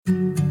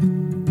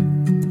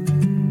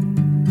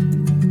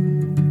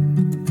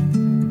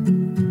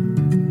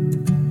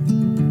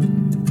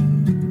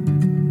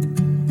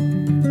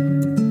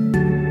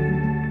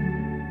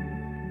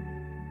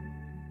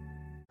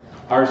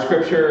Our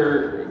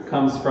scripture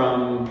comes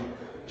from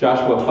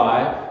Joshua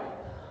 5,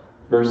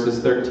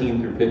 verses 13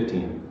 through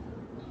 15.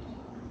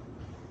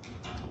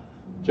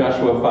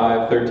 Joshua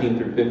 5, 13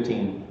 through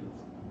 15.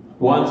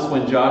 Once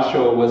when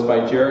Joshua was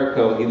by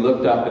Jericho, he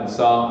looked up and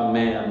saw a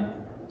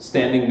man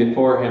standing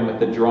before him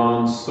with a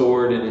drawn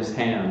sword in his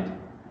hand.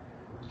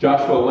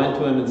 Joshua went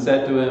to him and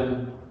said to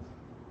him,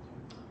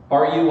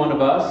 "Are you one of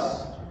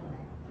us,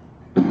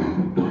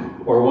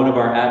 or one of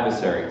our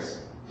adversaries?"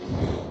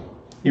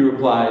 He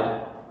replied,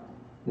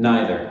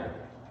 "Neither.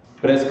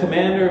 But as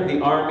commander of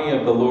the army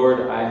of the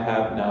Lord, I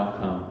have now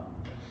come."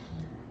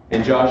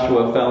 And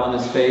Joshua fell on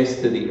his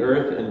face to the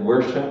earth and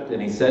worshipped,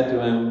 and he said to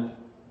him,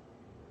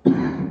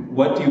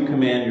 "What do you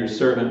command your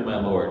servant, my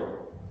Lord?"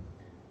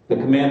 The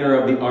commander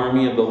of the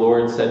army of the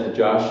Lord said to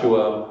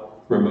Joshua,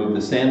 "Remove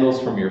the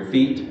sandals from your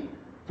feet,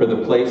 for the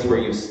place where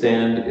you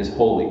stand is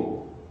holy."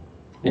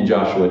 And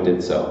Joshua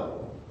did so.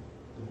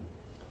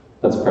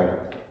 Let's pray.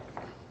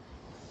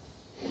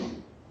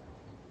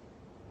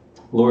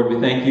 Lord, we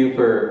thank you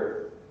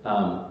for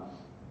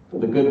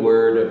the good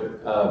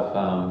word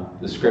of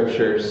the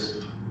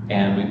scriptures,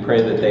 and we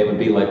pray that they would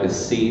be like a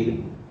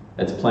seed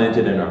that's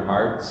planted in our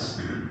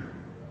hearts.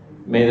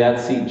 May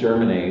that seed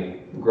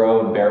germinate,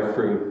 grow, and bear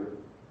fruit.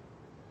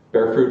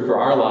 Bear fruit for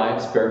our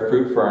lives, bear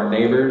fruit for our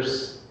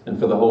neighbors, and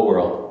for the whole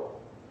world.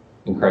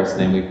 In Christ's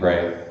name we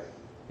pray.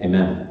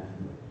 Amen.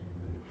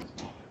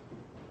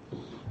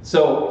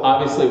 So,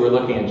 obviously we're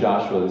looking at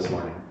Joshua this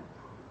morning.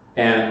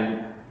 And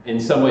in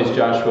some ways,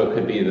 Joshua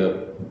could be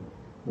the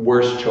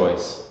worst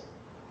choice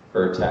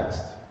for a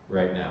text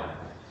right now.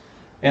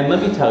 And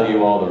let me tell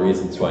you all the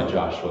reasons why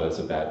Joshua is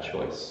a bad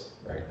choice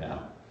right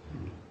now.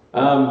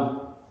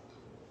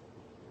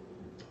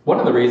 One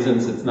of the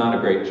reasons it's not a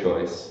great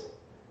choice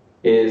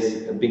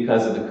is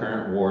because of the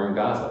current war in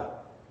Gaza.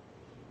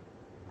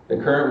 The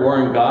current war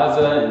in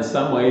Gaza, in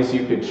some ways,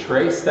 you could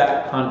trace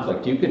that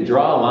conflict. You could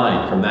draw a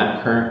line from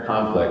that current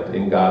conflict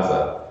in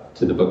Gaza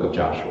to the book of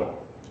Joshua.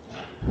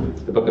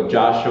 The book of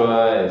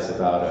Joshua is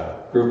about a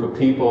group of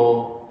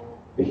people,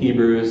 the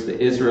Hebrews, the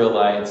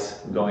Israelites,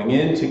 going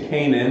into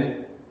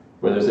Canaan,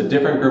 where there's a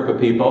different group of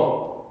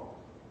people,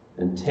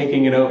 and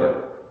taking it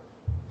over.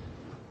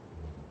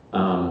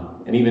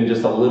 And even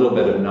just a little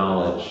bit of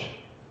knowledge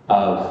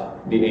of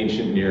the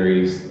ancient Near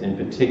East, in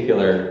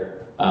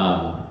particular,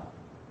 how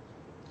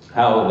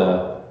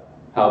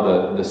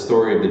the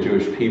story of the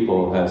Jewish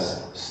people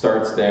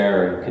starts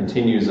there and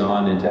continues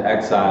on into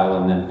exile,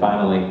 and then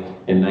finally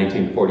in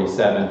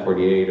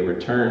 1947-48 a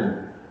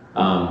return.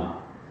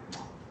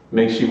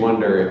 Makes you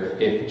wonder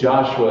if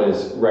Joshua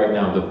is right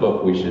now the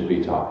book we should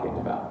be talking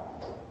about.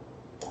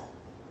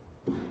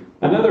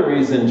 Another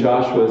reason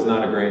Joshua is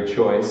not a great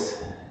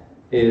choice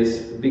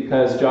is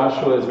because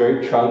Joshua is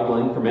very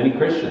troubling for many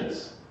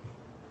Christians.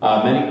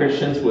 Many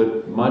Christians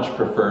would much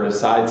prefer to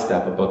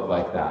sidestep a book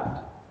like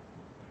that.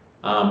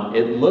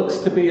 It looks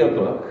to be a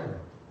book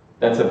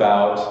that's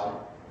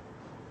about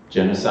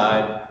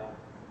genocide,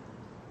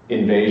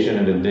 invasion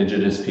of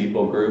indigenous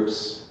people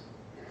groups,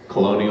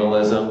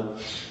 colonialism.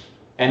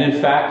 And in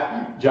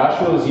fact,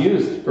 Joshua was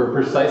used for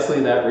precisely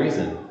that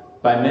reason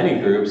by many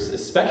groups,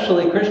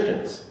 especially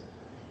Christians.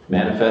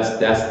 Manifest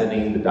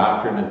destiny, the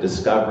doctrine of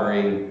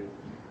discovery,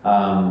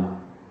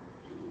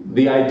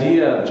 the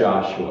idea of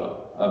Joshua,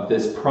 of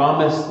this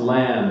promised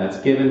land that's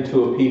given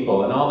to a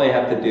people, and all they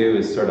have to do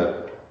is sort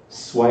of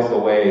swipe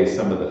away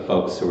some of the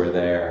folks who are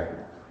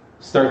there,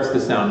 starts to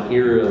sound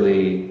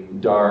eerily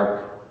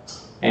dark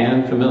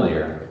and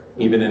familiar,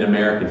 even in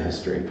American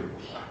history.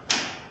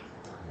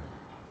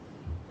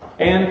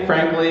 And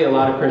frankly, a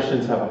lot of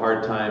Christians have a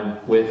hard time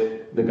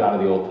with the God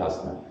of the Old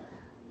Testament.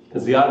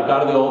 Because the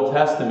God of the Old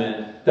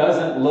Testament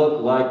doesn't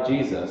look like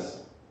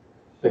Jesus.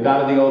 The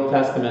God of the Old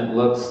Testament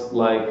looks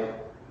like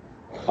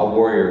a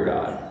warrior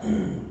God,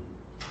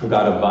 a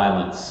God of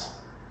violence,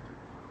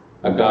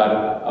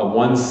 a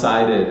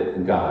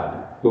one-sided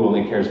God who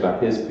only cares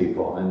about his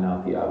people and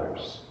not the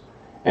others.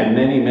 And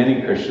many,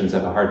 many Christians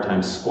have a hard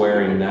time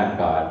squaring that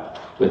God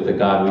with the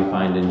God we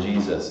find in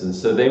Jesus. And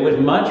so they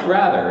would much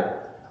rather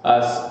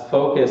us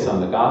focus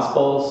on the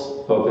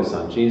Gospels, focus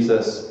on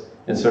Jesus,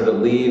 and sort of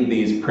leave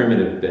these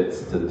primitive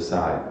bits to the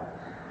side.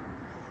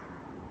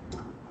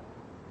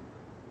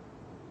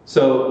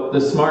 So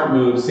the smart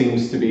move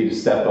seems to be to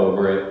step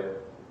over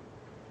it,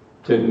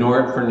 to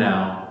ignore it for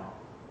now,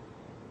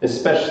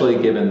 especially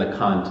given the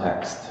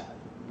context.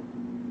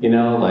 You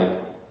know,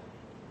 like,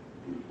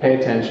 pay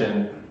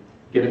attention,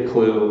 get a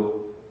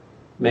clue.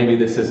 Maybe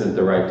this isn't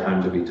the right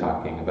time to be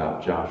talking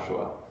about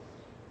Joshua.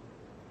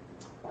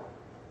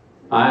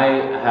 I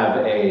have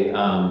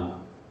an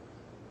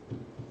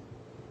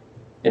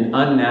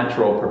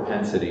unnatural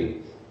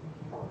propensity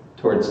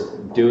towards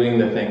doing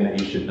the thing that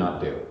you should not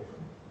do.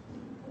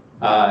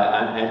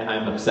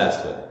 I'm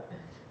obsessed with it.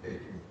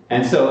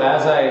 And so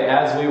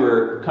as we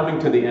were coming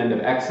to the end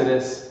of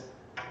Exodus,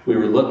 we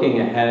were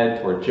looking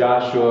ahead toward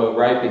Joshua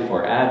right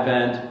before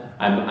Advent.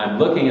 I'm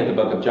looking at the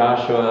book of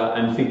Joshua.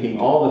 I'm thinking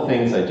all the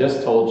things I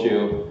just told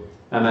you.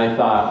 And I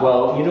thought,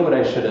 well, you know what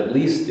I should at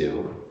least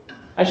do?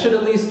 I should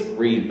at least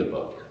read the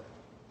book.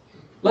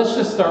 Let's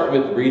just start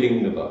with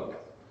reading the book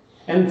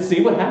and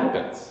see what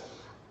happens.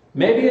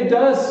 Maybe it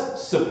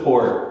does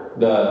support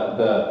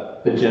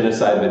the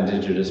genocide of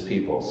indigenous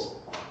peoples.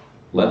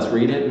 Let's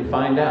read it and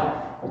find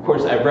out. Of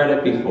course, I've read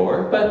it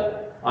before,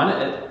 but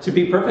to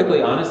be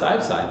perfectly honest,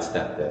 I've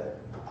sidestepped it.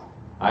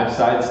 I've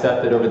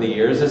sidestepped it over the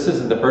years. This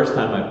isn't the first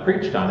time I've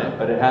preached on it,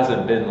 but it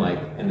hasn't been like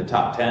in the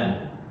top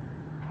 10.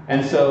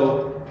 And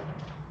so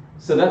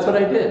that's what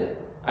I did.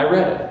 I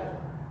read it.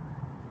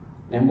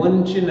 And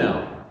wouldn't you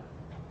know,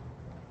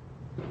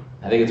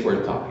 I think it's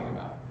worth talking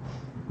about.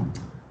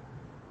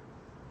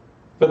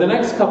 For the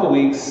next couple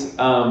weeks,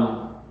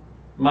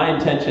 my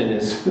intention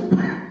is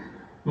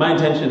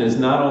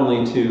not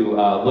only to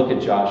look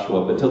at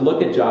Joshua, but to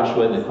look at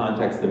Joshua in the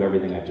context of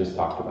everything I've just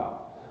talked about.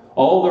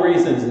 All the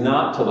reasons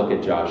not to look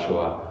at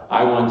Joshua,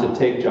 I want to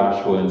take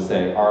Joshua and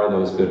say, are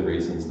those good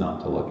reasons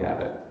not to look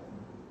at it?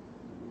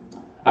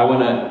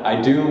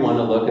 I do want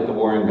to look at the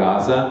war in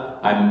Gaza.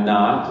 I'm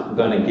not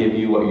going to give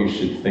you what you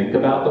should think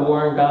about the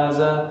war in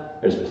Gaza.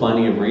 There's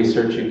plenty of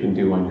research you can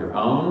do on your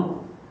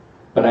own.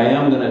 But I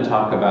am going to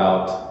talk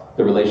about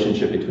the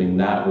relationship between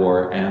that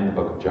war and the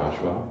book of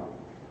Joshua.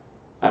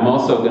 I'm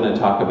also going to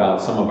talk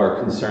about some of our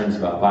concerns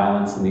about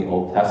violence in the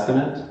Old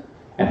Testament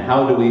and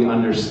how do we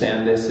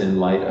understand this in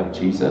light of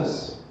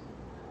Jesus.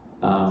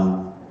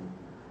 And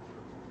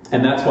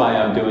that's why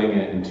I'm doing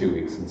it in 2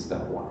 weeks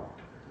instead of 1.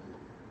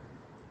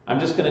 I'm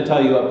just going to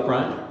tell you up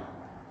front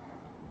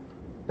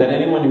that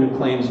anyone who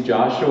claims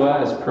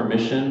Joshua as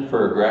permission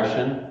for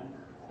aggression,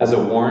 as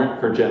a warrant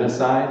for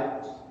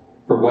genocide,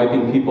 for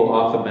wiping people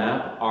off the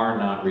map, are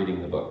not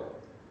reading the book.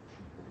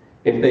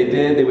 If they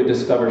did, they would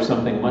discover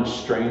something much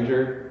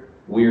stranger,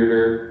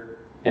 weirder,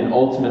 and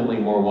ultimately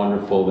more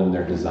wonderful than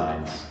their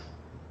designs.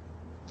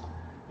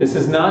 This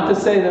is not to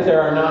say that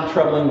there are not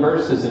troubling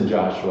verses in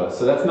Joshua,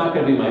 so that's not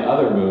going to be my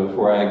other move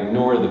where I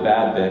ignore the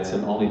bad bits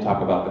and only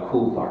talk about the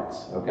cool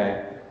parts,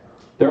 okay?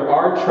 There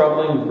are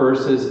troubling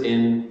verses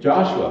in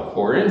Joshua.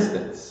 For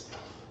instance,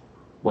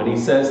 when he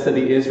says to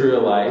the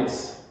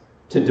Israelites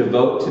to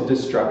devote to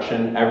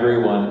destruction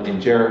everyone in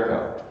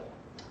Jericho,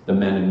 the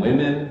men and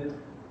women,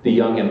 the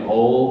young and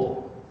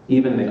old,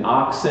 even the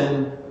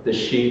oxen, the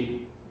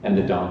sheep, and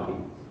the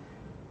donkey.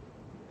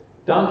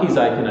 Donkeys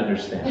I can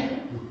understand.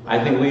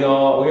 I think we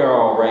are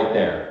all right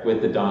there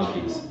with the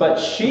donkeys. But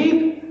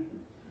sheep?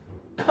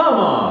 Come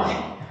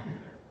on!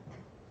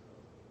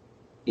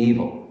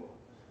 Evil.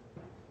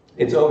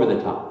 It's over the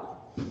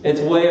top.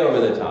 It's way over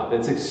the top.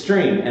 It's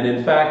extreme. And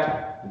in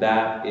fact,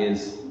 that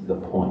is the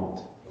point.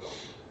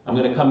 I'm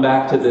going to come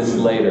back to this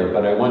later,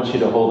 but I want you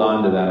to hold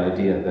on to that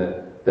idea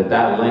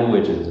that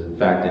language is in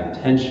fact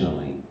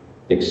intentionally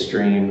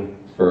extreme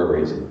for a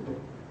reason.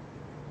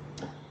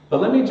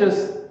 But let me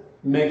just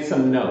make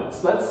some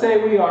notes. Let's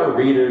say we are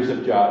readers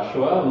of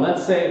Joshua, and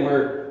let's say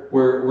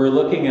we're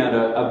looking at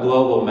a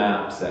global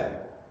map, say,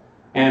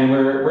 and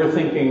we're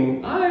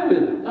thinking, I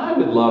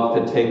would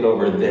love to take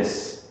over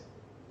this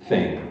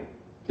thing,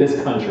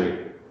 this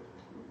country.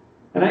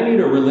 And I need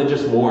a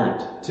religious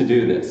warrant to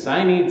do this.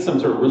 I need some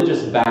sort of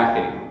religious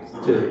backing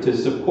to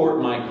support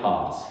my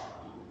cause.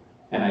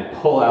 And I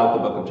pull out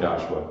the book of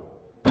Joshua.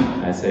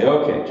 And I say,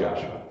 okay,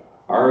 Joshua,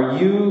 are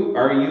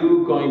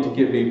you going to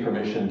give me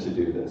permission to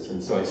do this?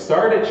 And so I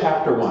start at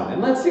chapter 1,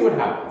 and let's see what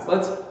happens.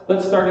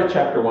 Let's start at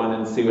chapter 1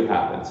 and see what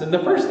happens. And the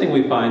first thing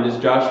we find is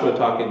Joshua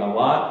talking a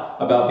lot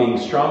about being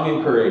strong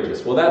and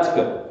courageous. Well, that's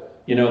good.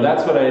 You know,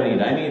 that's what I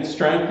need. I need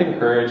strength and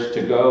courage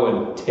to go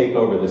and take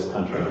over this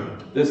country.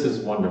 This is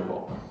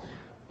wonderful.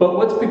 But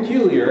what's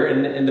peculiar,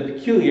 and the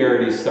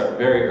peculiarities start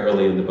very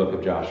early in the book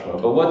of Joshua,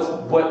 but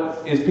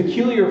what is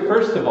peculiar,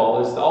 first of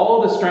all, is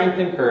all the strength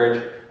and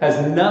courage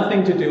has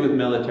nothing to do with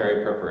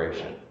military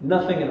preparation.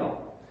 Nothing at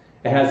all.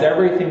 It has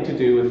everything to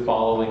do with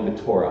following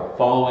the Torah,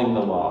 following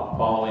the law,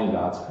 following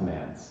God's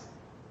commands.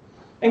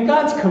 And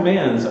God's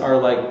commands are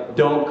like,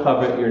 don't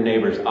covet your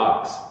neighbor's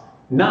ox,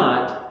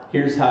 not,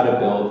 here's how to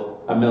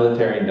build a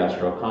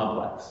military-industrial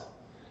complex.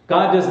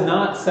 God does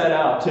not set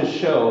out to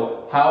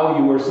show how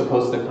you were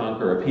supposed to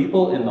conquer a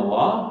people in the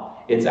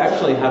law. It's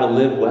actually how to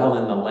live well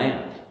in the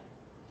land.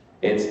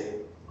 It's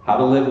how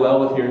to live well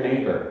with your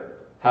neighbor,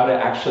 how to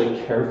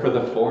actually care for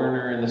the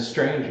foreigner and the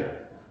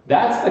stranger.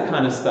 That's the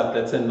kind of stuff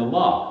that's in the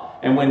law.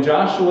 And when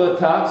Joshua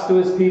talks to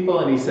his people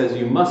and he says,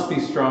 you must be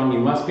strong, you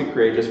must be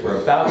courageous,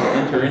 we're about to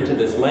enter into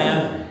this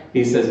land,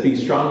 he says, be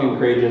strong and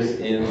courageous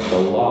in the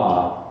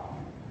law,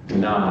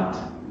 not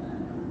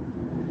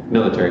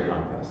military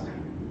conquest.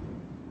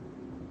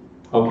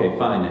 Okay,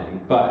 fine, Eddie,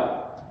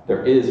 but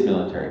there is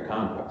military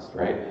conquest,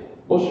 right?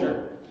 Well,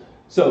 sure.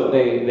 So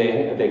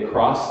they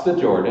cross the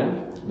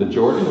Jordan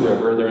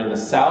River. They're in the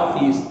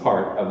southeast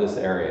part of this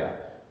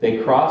area. They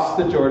cross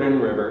the Jordan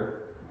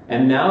River,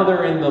 and now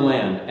they're in the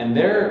land, and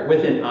they're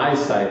within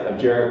eyesight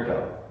of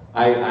Jericho.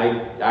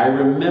 I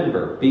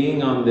remember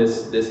being on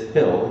this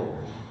hill,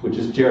 which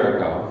is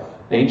Jericho,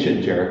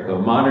 ancient Jericho.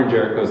 Modern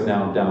Jericho is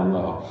now down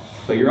low.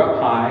 But you're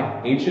up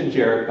high, ancient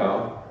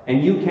Jericho,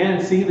 and you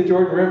can see the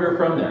Jordan River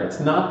from there. It's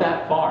not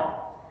that far.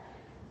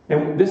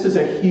 And this is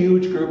a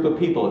huge group of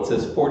people. It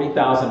says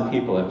 40,000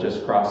 people have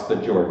just crossed the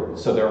Jordan.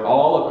 So they're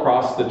all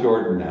across the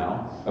Jordan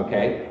now,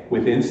 okay?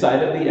 Within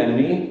sight of the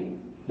enemy.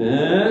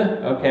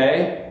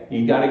 Okay,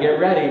 you got to get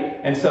ready.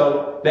 And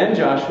so then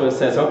Joshua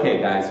says, okay,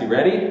 guys, you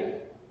ready?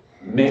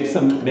 Make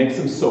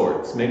some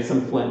swords. Make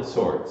some flint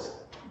swords.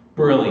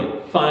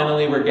 Brilliant.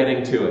 Finally, we're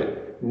getting to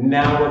it.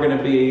 Now we're going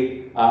to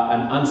be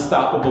an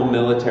unstoppable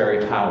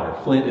military power.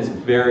 Flint is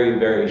very,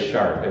 very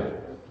sharp. If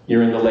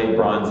you're in the late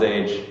Bronze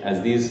Age,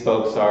 as these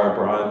folks are,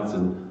 bronze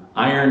and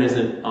iron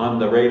isn't on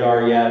the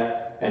radar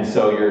yet, and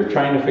so you're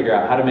trying to figure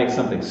out how to make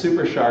something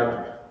super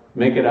sharp,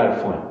 make it out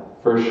of flint,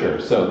 for sure.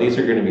 So these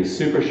are going to be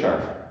super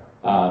sharp.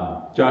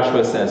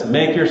 Joshua says,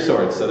 make your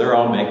swords. So they're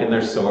all making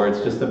their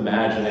swords, just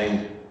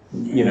imagining,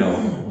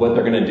 what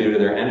they're going to do to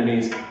their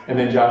enemies. And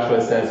then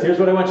Joshua says, here's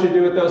what I want you to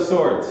do with those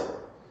swords.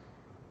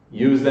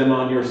 Use them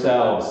on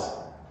yourselves.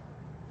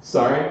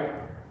 Sorry?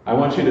 I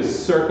want you to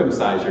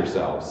circumcise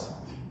yourselves.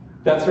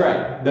 That's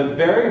right. The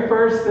very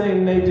first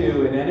thing they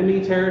do in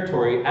enemy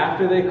territory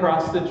after they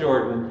cross the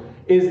Jordan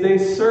is they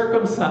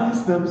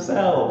circumcise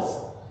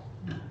themselves.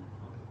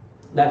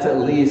 That's at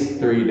least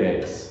 3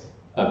 days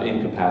of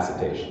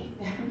incapacitation.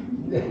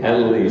 At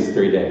least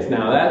 3 days.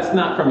 Now, that's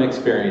not from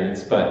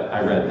experience, but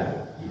I read that.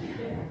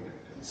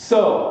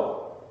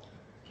 So,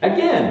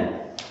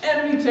 again,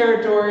 enemy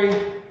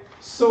territory,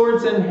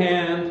 swords in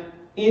hand,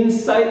 in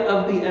sight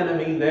of the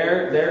enemy.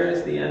 There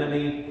is the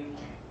enemy.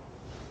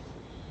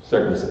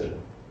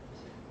 Circumcision.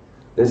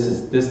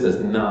 This does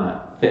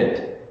not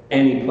fit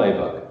any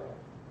playbook.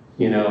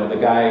 The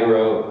guy who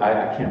wrote,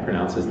 I can't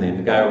pronounce his name,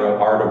 the guy who wrote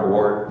Art of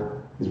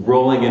War is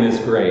rolling in his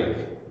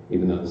grave,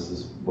 even though this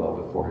is well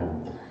before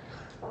him.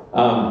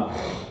 All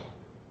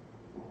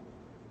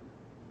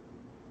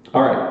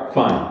right,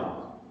 fine.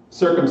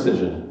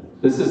 Circumcision.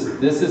 This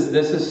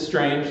is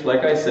strange.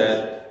 Like I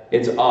said,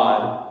 it's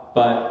odd,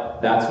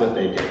 but that's what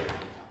they do.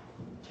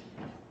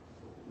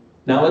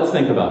 Now let's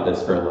think about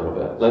this for a little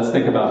bit. Let's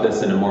think about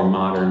this in a more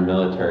modern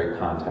military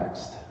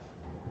context.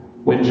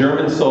 When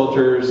German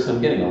soldiers, I'm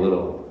getting a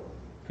little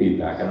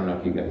feedback, I don't know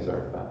if you guys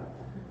are, but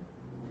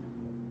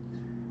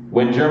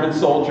when German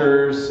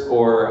soldiers,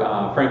 or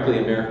frankly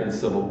American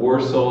Civil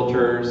War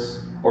soldiers,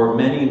 or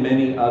many,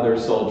 many other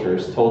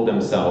soldiers told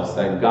themselves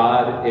that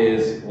God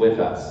is with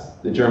us.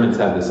 The Germans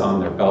had this on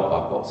their belt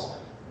buckles.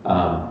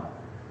 I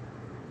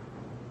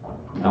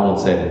won't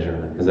say it in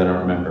German because I don't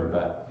remember,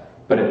 but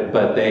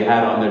they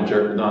had on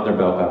their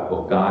belt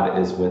buckle, God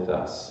is with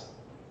us.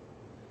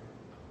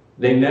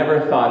 They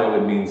never thought it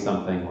would mean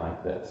something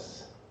like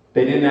this.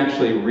 They didn't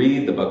actually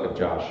read the book of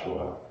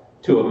Joshua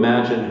to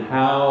imagine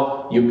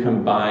how you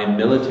combine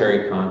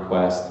military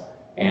conquest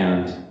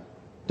and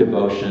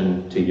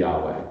devotion to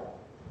Yahweh.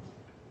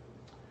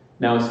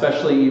 Now,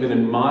 especially even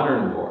in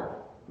modern war,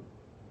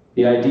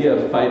 the idea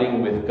of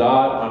fighting with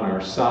God on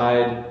our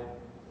side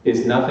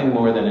is nothing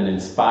more than an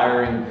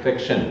inspiring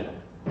fiction.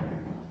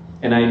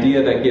 An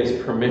idea that gives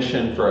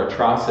permission for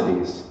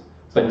atrocities,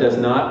 but does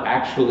not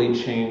actually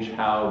change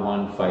how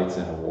one fights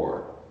in a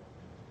war.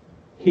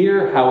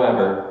 Here,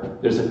 however,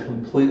 there's a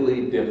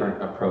completely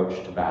different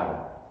approach to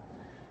battle.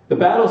 The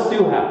battles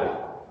do happen.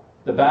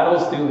 The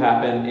battles do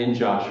happen in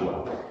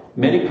Joshua.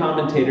 Many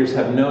commentators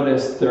have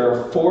noticed there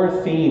are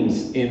 4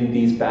 themes in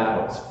these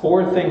battles,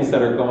 4 things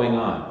that are going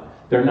on.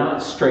 They're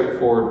not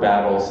straightforward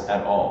battles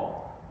at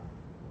all.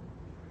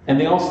 And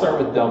they all start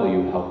with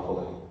W,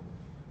 helpfully.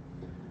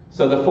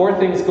 So the 4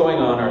 things going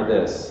on are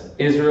this.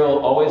 Israel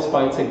always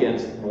fights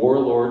against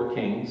warlord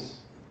kings,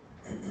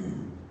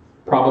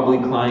 probably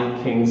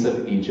client kings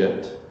of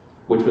Egypt,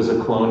 which was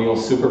a colonial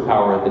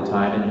superpower at the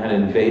time and had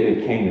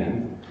invaded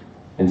Canaan.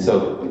 And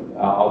so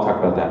I'll talk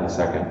about that in a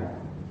second.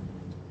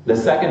 The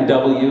second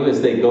W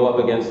is they go up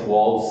against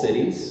walled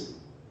cities.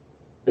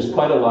 There's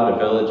quite a lot of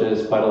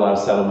villages, quite a lot of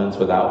settlements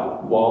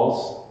without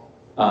walls.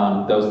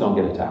 Those don't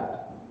get attacked.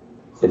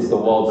 It's the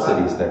walled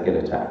cities that get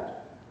attacked.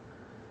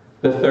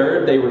 The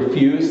third, they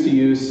refuse to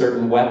use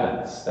certain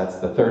weapons. That's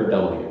the third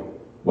W,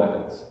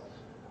 weapons.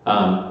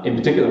 In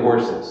particular,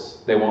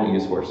 horses. They won't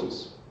use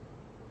horses.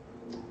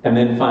 And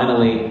then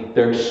finally,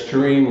 they're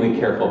extremely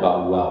careful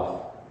about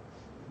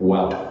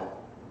wealth.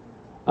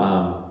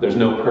 There's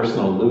no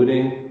personal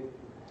looting.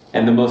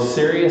 And the most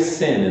serious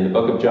sin in the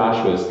book of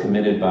Joshua is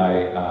committed by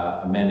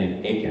a man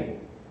named Achan.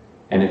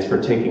 And it's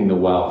for taking the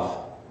wealth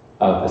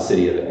of the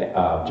city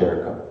of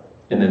Jericho.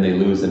 And then they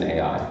lose an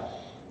AI.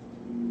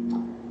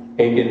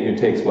 Achan who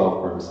takes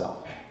wealth for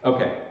himself.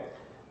 Okay,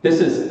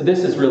 this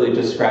is really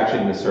just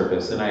scratching the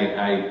surface, and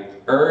I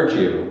urge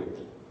you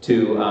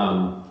to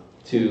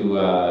do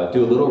a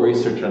little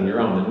research on your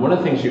own. And one of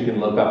the things you can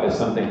look up is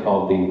something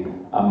called the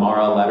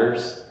Amara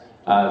letters.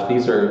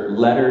 These are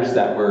letters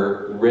that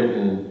were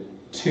written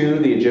to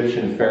the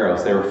Egyptian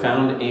pharaohs. They were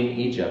found in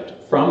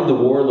Egypt from the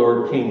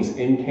warlord kings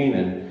in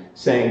Canaan,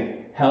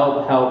 saying,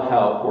 "Help, help,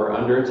 help! We're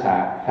under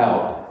attack.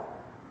 Help!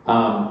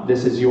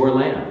 This is your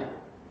land."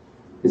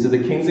 These are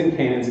the kings in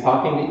Canaan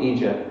talking to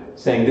Egypt,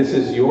 saying, "This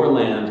is your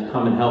land,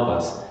 come and help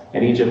us."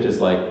 And Egypt is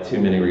like, "Too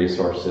many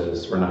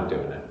resources, we're not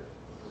doing it."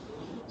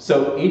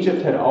 So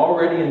Egypt had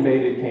already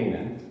invaded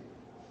Canaan,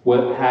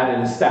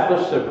 had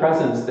established a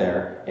presence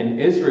there, and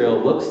Israel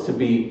looks to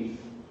be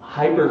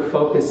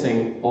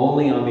hyper-focusing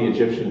only on the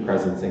Egyptian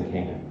presence in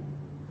Canaan.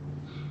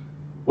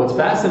 What's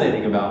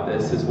fascinating about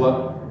this is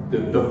what the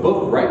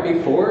book right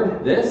before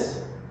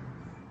this,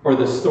 or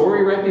the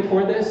story right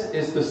before this,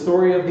 is the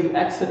story of the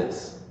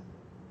Exodus.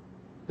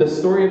 The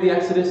story of the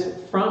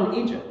Exodus from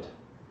Egypt.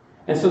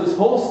 And so this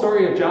whole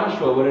story of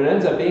Joshua, what it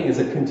ends up being is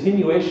a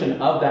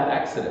continuation of that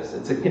Exodus.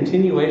 It's a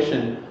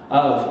continuation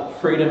of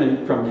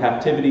freedom from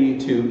captivity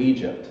to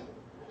Egypt.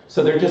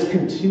 So they're just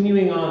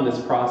continuing on this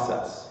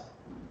process.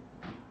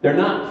 They're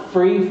not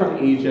free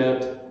from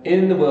Egypt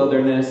in the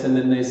wilderness, and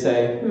then they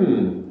say,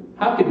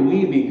 how can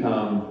we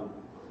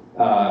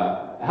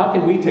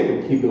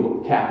take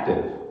people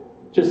captive,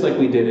 just like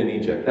we did in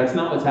Egypt? That's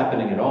not what's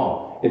happening at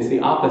all. It's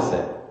the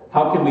opposite.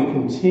 How can we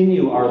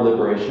continue our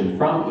liberation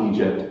from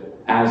Egypt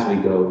as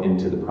we go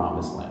into the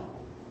Promised Land?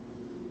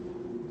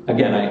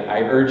 Again,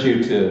 I urge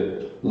you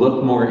to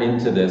look more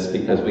into this,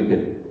 because we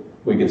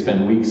could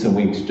spend weeks and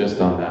weeks just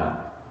on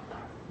that.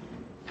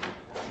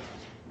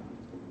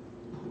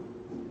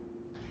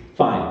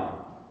 Fine.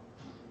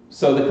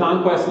 So the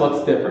conquest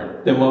looks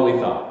different than what we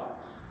thought.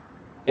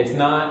 It's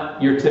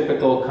not your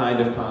typical kind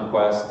of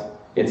conquest.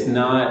 It's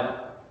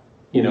not,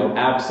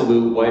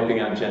 absolute wiping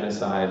out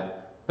genocide.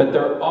 But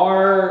there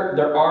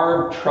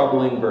are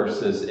troubling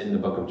verses in the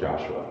book of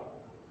Joshua.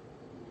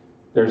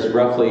 There's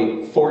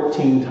roughly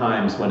 14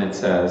 times when it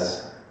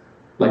says,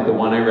 like the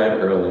one I read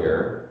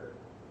earlier,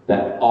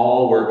 that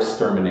all were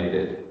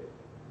exterminated,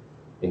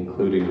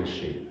 including the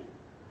sheep.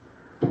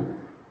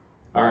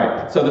 All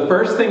right, so the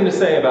first thing to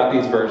say about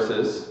these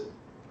verses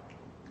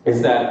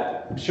is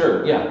that,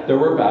 sure, yeah, there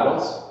were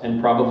battles,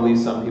 and probably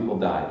some people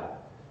died.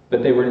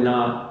 But they were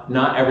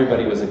not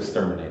everybody was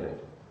exterminated.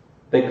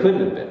 They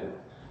couldn't have been.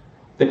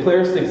 The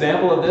clearest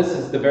example of this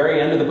is the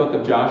very end of the book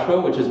of Joshua,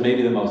 which is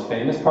maybe the most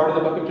famous part of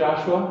the book of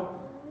Joshua.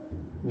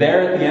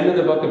 There at the end of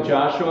the book of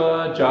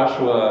Joshua,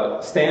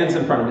 Joshua stands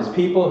in front of his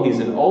people. He's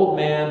an old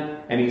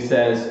man, and he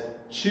says,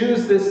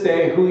 choose this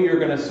day who you're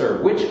going to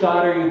serve. Which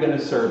God are you going to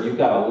serve? You've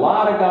got a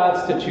lot of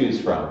gods to choose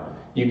from.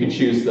 You could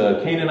choose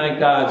the Canaanite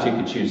gods. You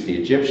could choose the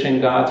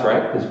Egyptian gods,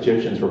 right? Because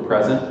Egyptians were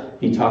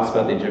present. He talks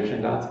about the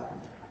Egyptian gods.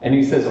 And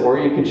he says, or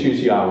you could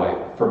choose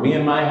Yahweh. For me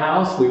and my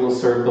house, we will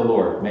serve the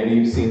Lord. Maybe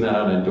you've seen that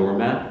on a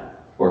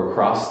doormat, or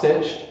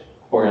cross-stitched,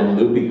 or in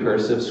loopy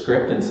cursive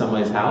script in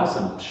somebody's house.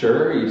 I'm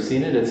sure you've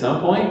seen it at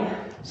some point.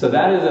 So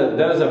that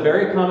is a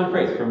very common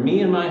phrase. For me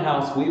and my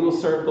house, we will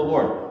serve the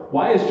Lord.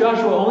 Why is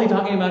Joshua only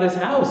talking about his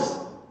house?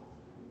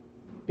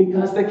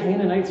 Because the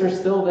Canaanites are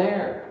still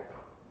there.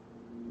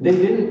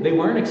 They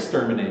weren't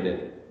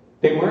exterminated.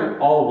 They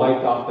weren't all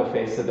wiped off the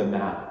face of the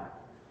map.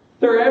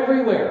 They're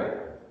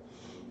everywhere.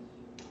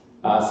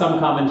 Some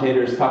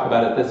commentators talk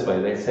about it this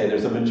way. They say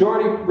there's a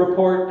majority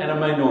report and a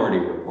minority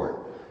report.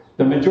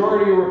 The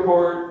majority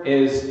report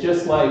is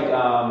just like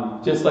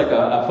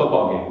a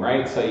football game,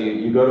 right? So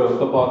you go to a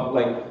football,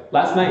 like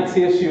last night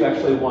CSU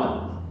actually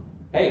won.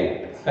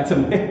 Hey, that's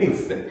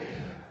amazing.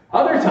 The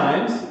other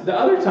times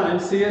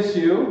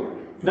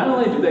CSU, not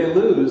only do they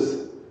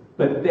lose,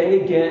 but they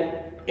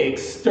get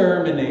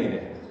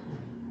exterminated.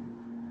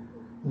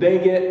 They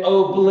get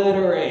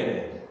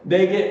obliterated.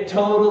 They get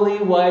totally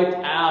wiped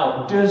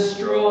out,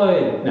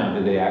 destroyed. Now,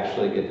 did they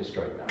actually get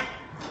destroyed?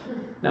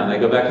 No, they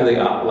go back to the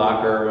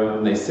locker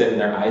room, they sit in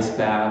their ice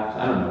bath,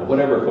 I don't know,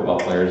 whatever football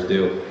players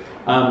do.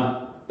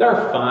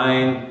 They're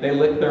fine, they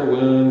lick their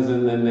wounds,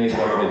 and then they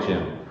go to the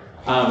gym.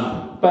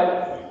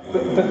 But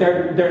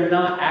they're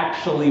not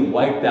actually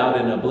wiped out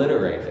and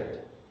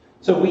obliterated.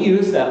 So we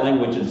use that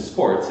language in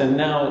sports, and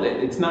now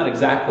it's not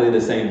exactly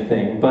the same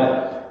thing,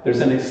 but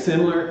there's a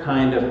similar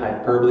kind of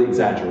hyperbole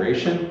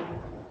exaggeration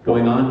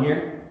going on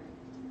here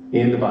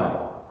in the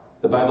Bible.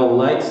 The Bible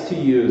likes to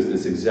use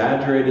this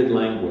exaggerated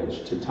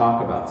language to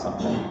talk about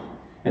something.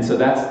 And so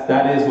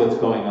that is what's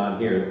going on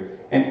here.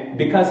 And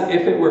because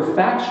if it were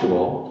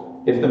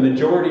factual, if the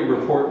majority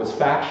report was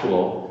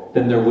factual,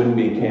 then there wouldn't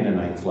be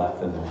Canaanites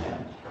left in the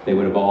land. They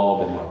would have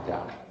all been wiped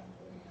out.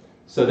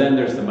 So then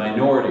there's the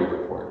minority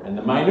report. And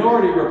the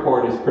minority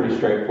report is pretty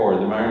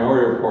straightforward. The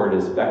minority report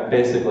is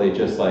basically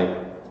just like,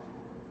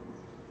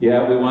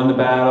 yeah, we won the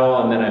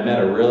battle, and then I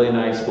met a really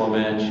nice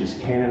woman. She's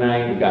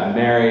Canaanite, we got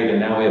married, and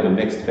now we have a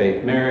mixed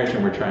faith marriage,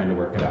 and we're trying to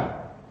work it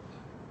out.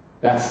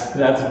 That's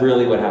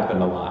really what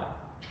happened a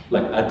lot.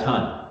 Like a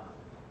ton.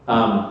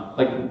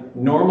 Like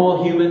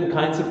normal human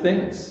kinds of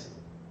things.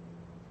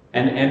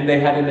 And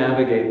they had to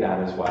navigate that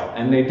as well.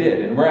 And they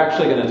did. And we're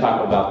actually going to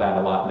talk about that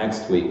a lot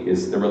next week,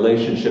 is the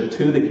relationship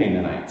to the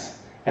Canaanites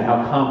and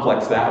how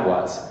complex that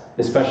was,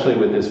 especially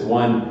with this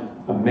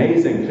one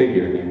amazing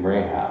figure named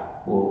Rahab.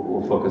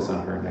 We'll focus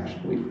on her next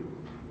week.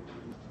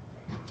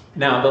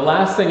 Now, the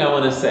last thing I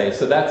want to say,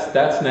 so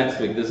that's next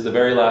week. This is the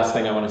very last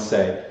thing I want to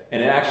say.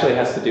 And it actually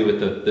has to do with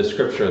the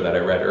scripture that I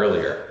read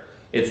earlier.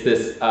 It's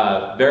this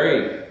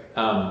very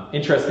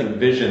interesting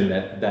vision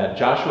that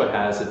Joshua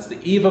has. It's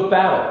the eve of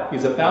battle.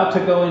 He's about to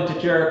go into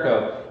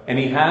Jericho, and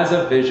he has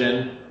a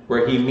vision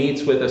where he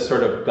meets with a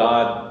sort of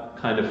God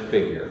kind of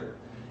figure.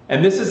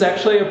 And this is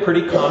actually a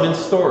pretty common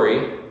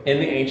story in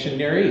the ancient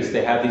Near East.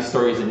 They have these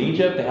stories in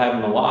Egypt. They have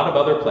them in a lot of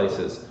other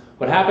places.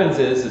 What happens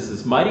is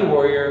this mighty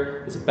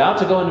warrior is about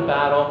to go into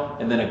battle,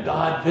 and then a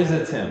god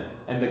visits him.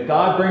 And the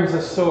god brings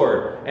a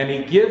sword, and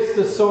he gives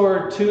the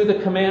sword to the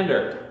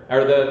commander,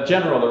 or the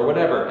general, or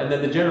whatever. And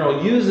then the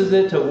general uses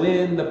it to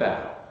win the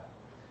battle.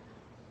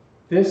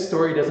 This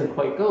story doesn't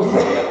quite go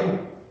like that.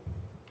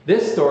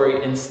 This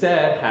story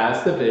instead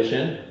has the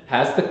vision,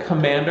 has the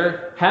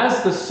commander,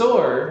 has the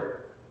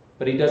sword,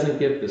 but he doesn't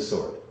give the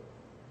sword.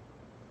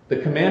 The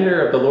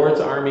commander of the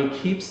Lord's army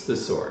keeps the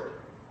sword.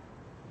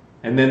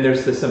 And then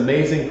there's this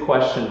amazing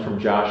question from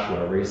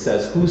Joshua where he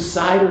says, whose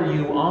side are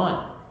you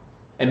on?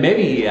 And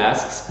maybe he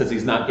asks because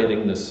he's not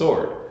getting the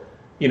sword.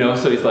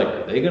 So he's like,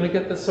 are they going to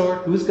get the sword?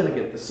 Who's going to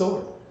get the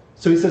sword?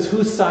 So he says,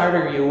 whose side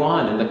are you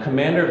on? And the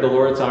commander of the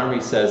Lord's army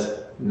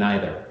says,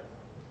 neither.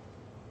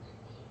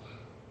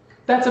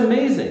 That's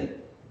amazing.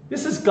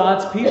 This is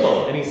God's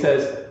people. And he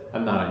says,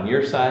 I'm not on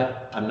your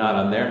side. I'm not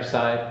on their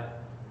side.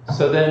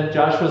 So then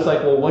Joshua's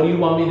like, well, what do you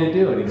want me to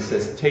do? And he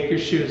says, take your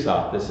shoes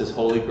off. This is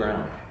holy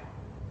ground.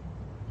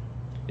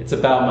 It's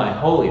about my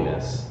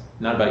holiness,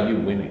 not about you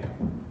winning.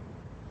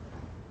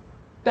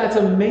 That's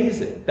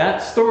amazing. That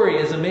story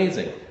is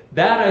amazing.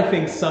 That, I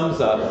think, sums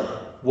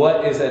up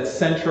what is at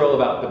central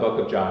about the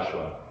book of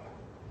Joshua.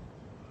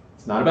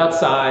 It's not about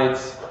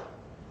sides.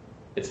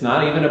 It's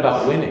not even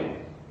about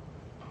winning.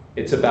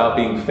 It's about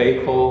being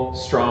faithful,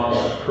 strong,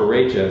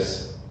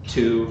 courageous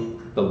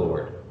to the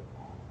Lord.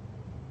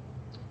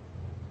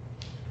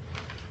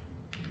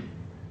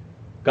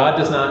 God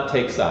does not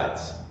take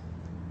sides.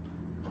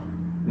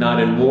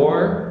 Not in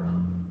war,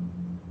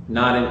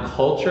 not in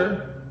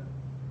culture,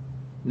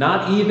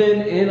 not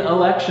even in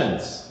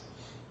elections.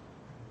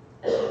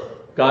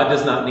 God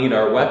does not need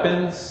our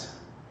weapons.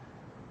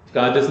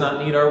 God does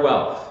not need our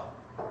wealth.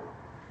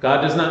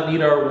 God does not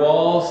need our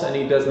walls, and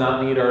he does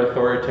not need our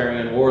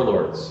authoritarian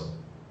warlords.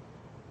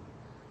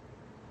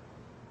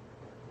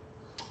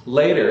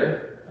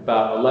 Later,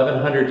 about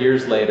 1100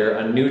 years later,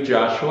 a new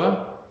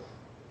Joshua,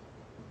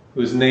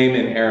 whose name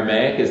in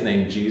Aramaic is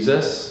named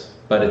Jesus,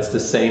 but it's the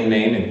same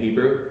name in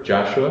Hebrew,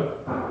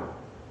 Joshua.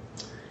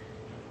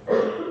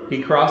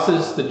 He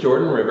crosses the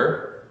Jordan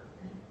River,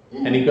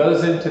 and he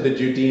goes into the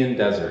Judean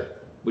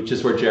desert, which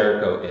is where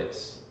Jericho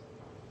is.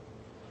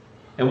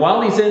 And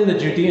while he's in the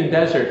Judean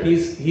desert,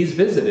 he's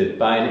visited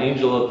by an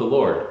angel of the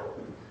Lord.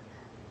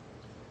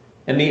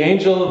 And the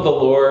angel of the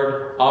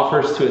Lord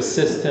offers to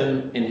assist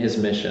him in his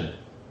mission.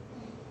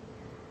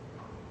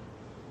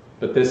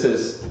 But this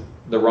is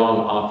the wrong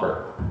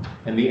offer.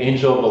 And the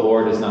angel of the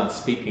Lord is not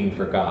speaking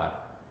for God.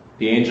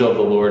 The angel of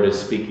the Lord is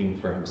speaking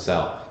for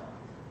himself.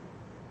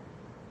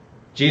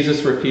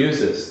 Jesus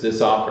refuses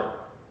this offer.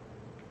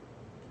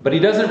 But he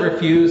doesn't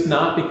refuse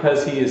not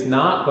because he is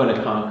not going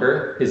to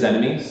conquer his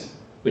enemies,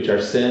 which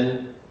are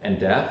sin and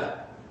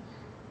death,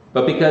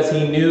 but because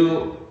he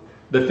knew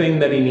the thing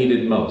that he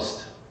needed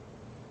most.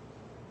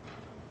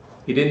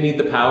 He didn't need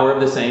the power of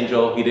this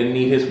angel. He didn't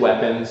need his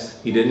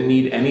weapons. He didn't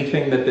need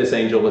anything that this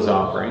angel was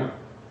offering.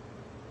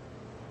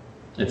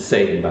 It's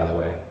Satan, by the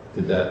way.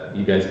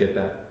 You guys get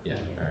that? Yeah,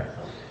 all right.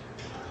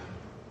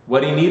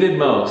 What he needed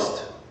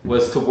most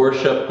was to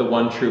worship the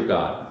one true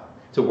God,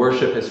 to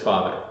worship his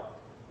Father.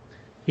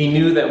 He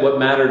knew that what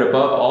mattered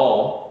above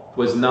all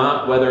was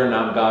not whether or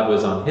not God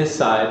was on his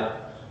side,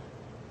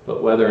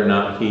 but whether or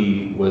not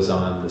he was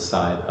on the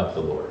side of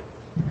the Lord.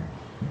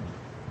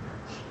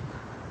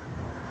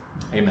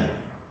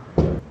 Amen.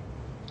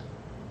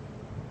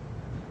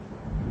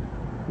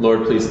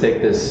 Lord, please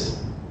take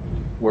this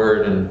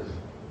word and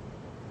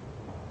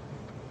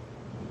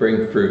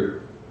bring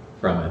fruit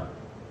from it.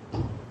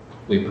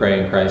 We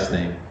pray in Christ's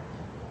name.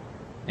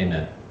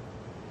 Amen.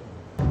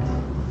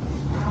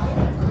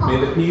 May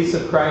the peace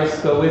of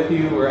Christ go with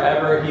you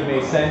wherever he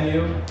may send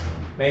you.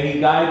 May he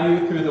guide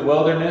you through the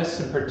wilderness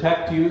and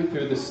protect you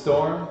through the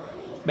storm.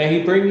 May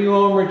he bring you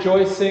home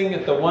rejoicing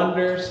at the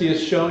wonders he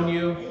has shown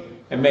you.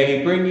 And may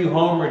he bring you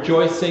home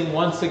rejoicing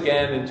once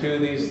again into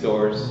these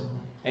doors.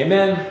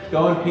 Amen.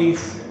 Go in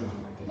peace.